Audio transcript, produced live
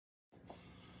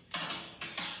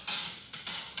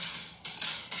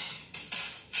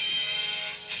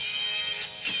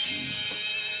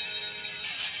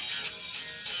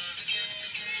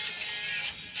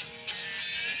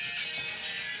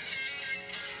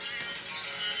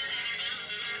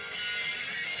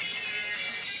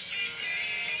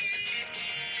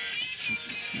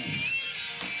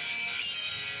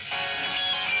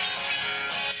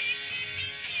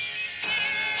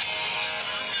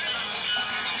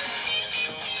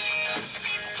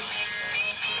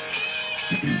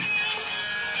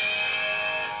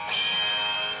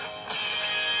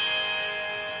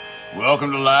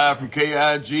Welcome to Live from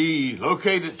KIG,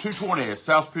 located at 220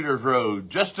 South Peters Road,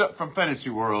 just up from Fantasy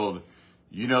World.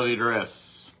 You know the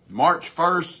address. March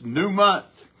 1st, new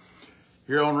month.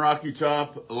 Here on Rocky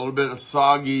Top, a little bit of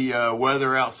soggy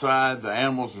weather outside. The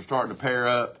animals are starting to pair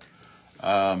up.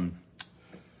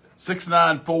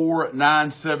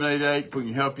 694-9788. If we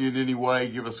can help you in any way,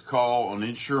 give us a call on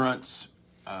insurance.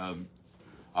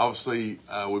 Obviously,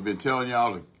 we've been telling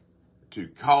y'all to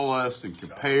call us and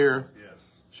compare.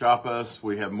 Shop us.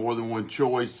 We have more than one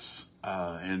choice,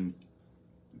 and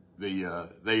they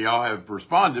all have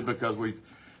responded because we've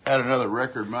had another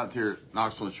record month here at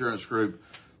Knoxville Insurance Group.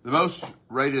 The most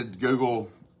rated Google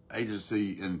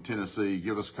agency in Tennessee.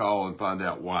 Give us a call and find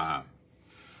out why.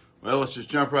 Well, let's just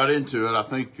jump right into it. I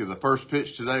think the first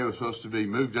pitch today was supposed to be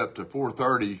moved up to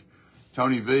 4:30.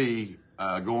 Tony V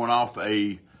going off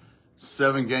a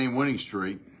 7-game winning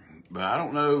streak, but I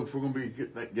don't know if we're going to be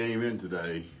getting that game in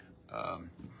today.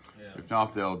 If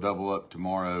not, they'll double up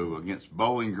tomorrow against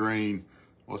Bowling Green.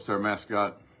 What's their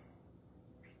mascot?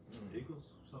 Eagles,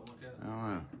 something like that. I don't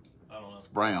know. I don't know. It's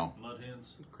brown. Mud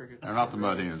hens. They're not the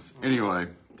Mud Hens. Anyway,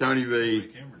 Tony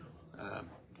V.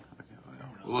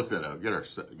 We'll look that up. Get our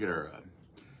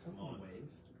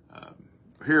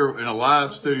here in a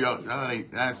live studio. No,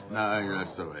 that's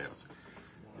somebody else.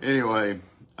 Anyway,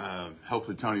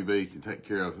 hopefully Tony V can take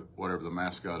care of whatever the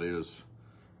mascot is.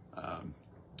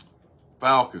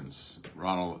 Falcons,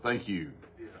 Ronald, thank you.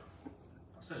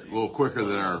 A little quicker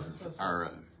than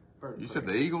our you said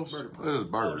the Eagles? What is a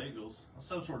bird? Eagles.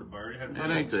 Some sort of bird. It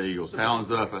ain't the Eagles. Talons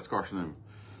up. That's Carson.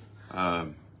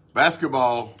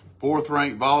 Basketball,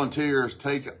 4th-ranked Volunteers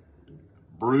take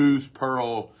Bruce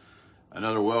Pearl.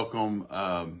 Another welcome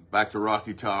back to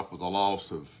Rocky Top with a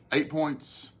loss of 8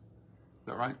 points. Is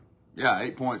that right? Yeah,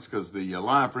 8 points because the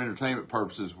line for entertainment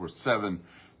purposes was 7.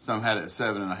 Some had it at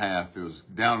 7.5. It was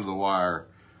down to the wire.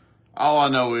 All I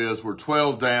know is we're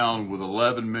 12 down with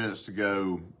 11 minutes to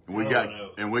go,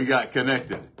 and we got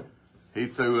connected. He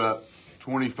threw up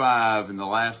 25 in the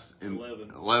last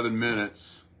 11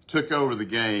 minutes. Took over the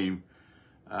game.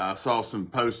 I saw some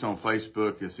posts on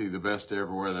Facebook. Is he the best to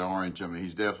ever wear the orange? I mean,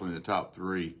 he's definitely in the top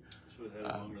 3. Should have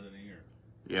had longer than a year.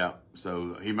 Yeah,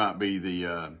 so he might be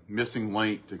the missing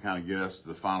link to kind of get us to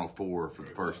the Final Four for the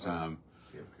first time.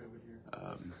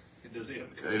 Does he have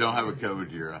They don't have a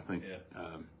COVID year, I think. Yeah.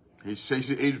 He's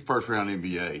first round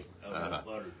NBA.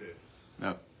 Lottery pick.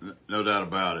 No doubt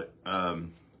about it.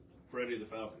 Freddie the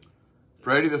Falcon.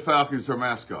 Freddie the Falcon's their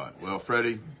mascot. Well,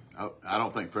 Freddie, I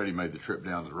don't think Freddie made the trip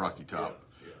down to the Rocky Top,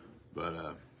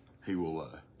 but he will.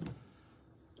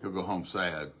 He'll go home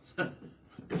sad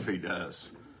if he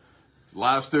does.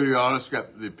 Live studio audience,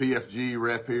 got the PFG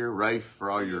rep here, Rafe, for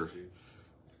all your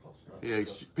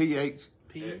PX.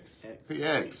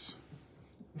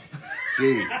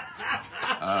 G.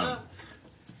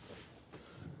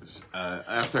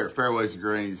 After Fairways and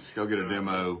Greens, go get a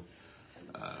demo.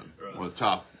 One of the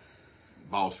top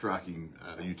ball striking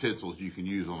utensils you can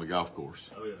use on the golf course.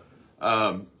 Oh, yeah.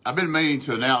 I've been meaning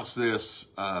to announce this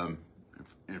in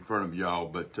front of y'all,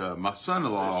 but my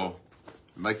son-in-law,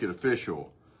 make it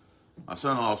official. My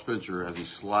son-in-law Spencer, as he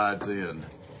slides in,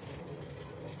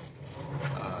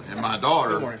 and my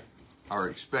daughter are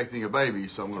expecting a baby,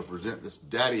 so I'm going to present this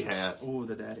daddy hat. Oh,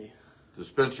 the daddy. To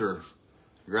Spencer.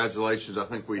 Congratulations. I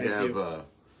think we have, how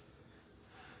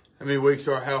many weeks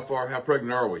are, how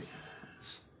pregnant are we?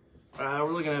 We're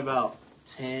looking at about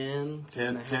 10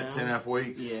 and a half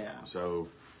weeks? Yeah. So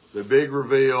the big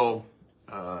reveal,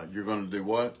 you're going to do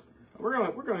what? We're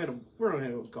gonna hit a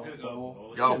golf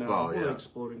ball. Golf ball, we're yeah.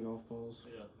 Exploding golf balls.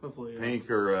 Yeah. Hopefully. Pink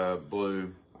or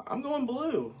blue? I'm going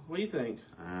blue. What do you think?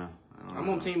 I'm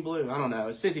on team blue. I don't know.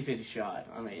 It's 50-50 shot.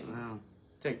 I mean,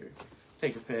 take your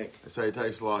pick. They say it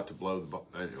takes a lot to blow the ball.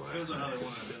 Anyway. Depends on how they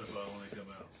want to identify when they come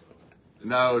out. So.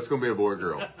 No, it's going to be a boy or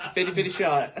girl. 50-50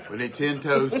 shot. We need 10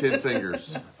 toes, 10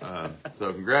 fingers.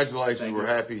 So congratulations. Thank We're you.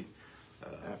 happy.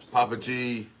 Papa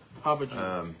G. Papa G.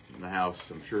 In the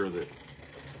house. I'm sure that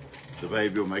the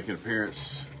baby will make an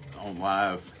appearance on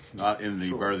live, not in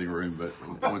the birthing room, but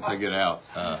once they get out.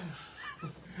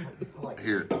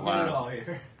 Here,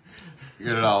 live.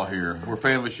 Get it all here. We're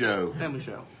family show. Family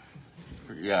show.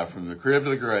 Yeah, from the crib to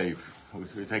the grave.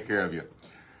 We take care of you.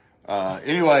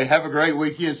 Anyway, have a great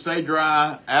weekend. Stay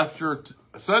dry. After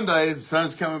Sunday, the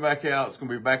sun's coming back out. It's going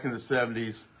to be back in the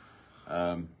 70s.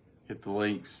 Hit the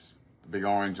links, the Big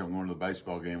Orange. I'm going to the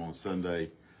baseball game on Sunday.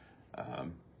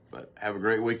 But have a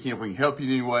great weekend. If we can help you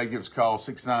in any way, give us a call,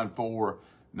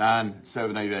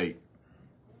 694-9788.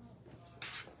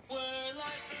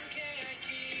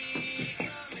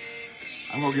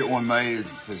 I'm gonna get one made. It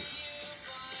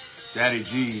says Daddy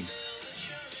G.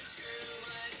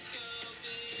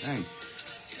 Hey,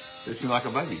 fits me like a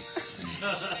baby.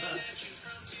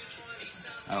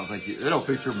 I don't think it'll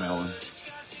fit your melon.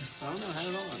 I don't know. Have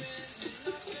it on.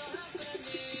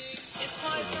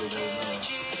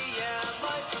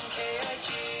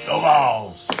 Go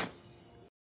balls!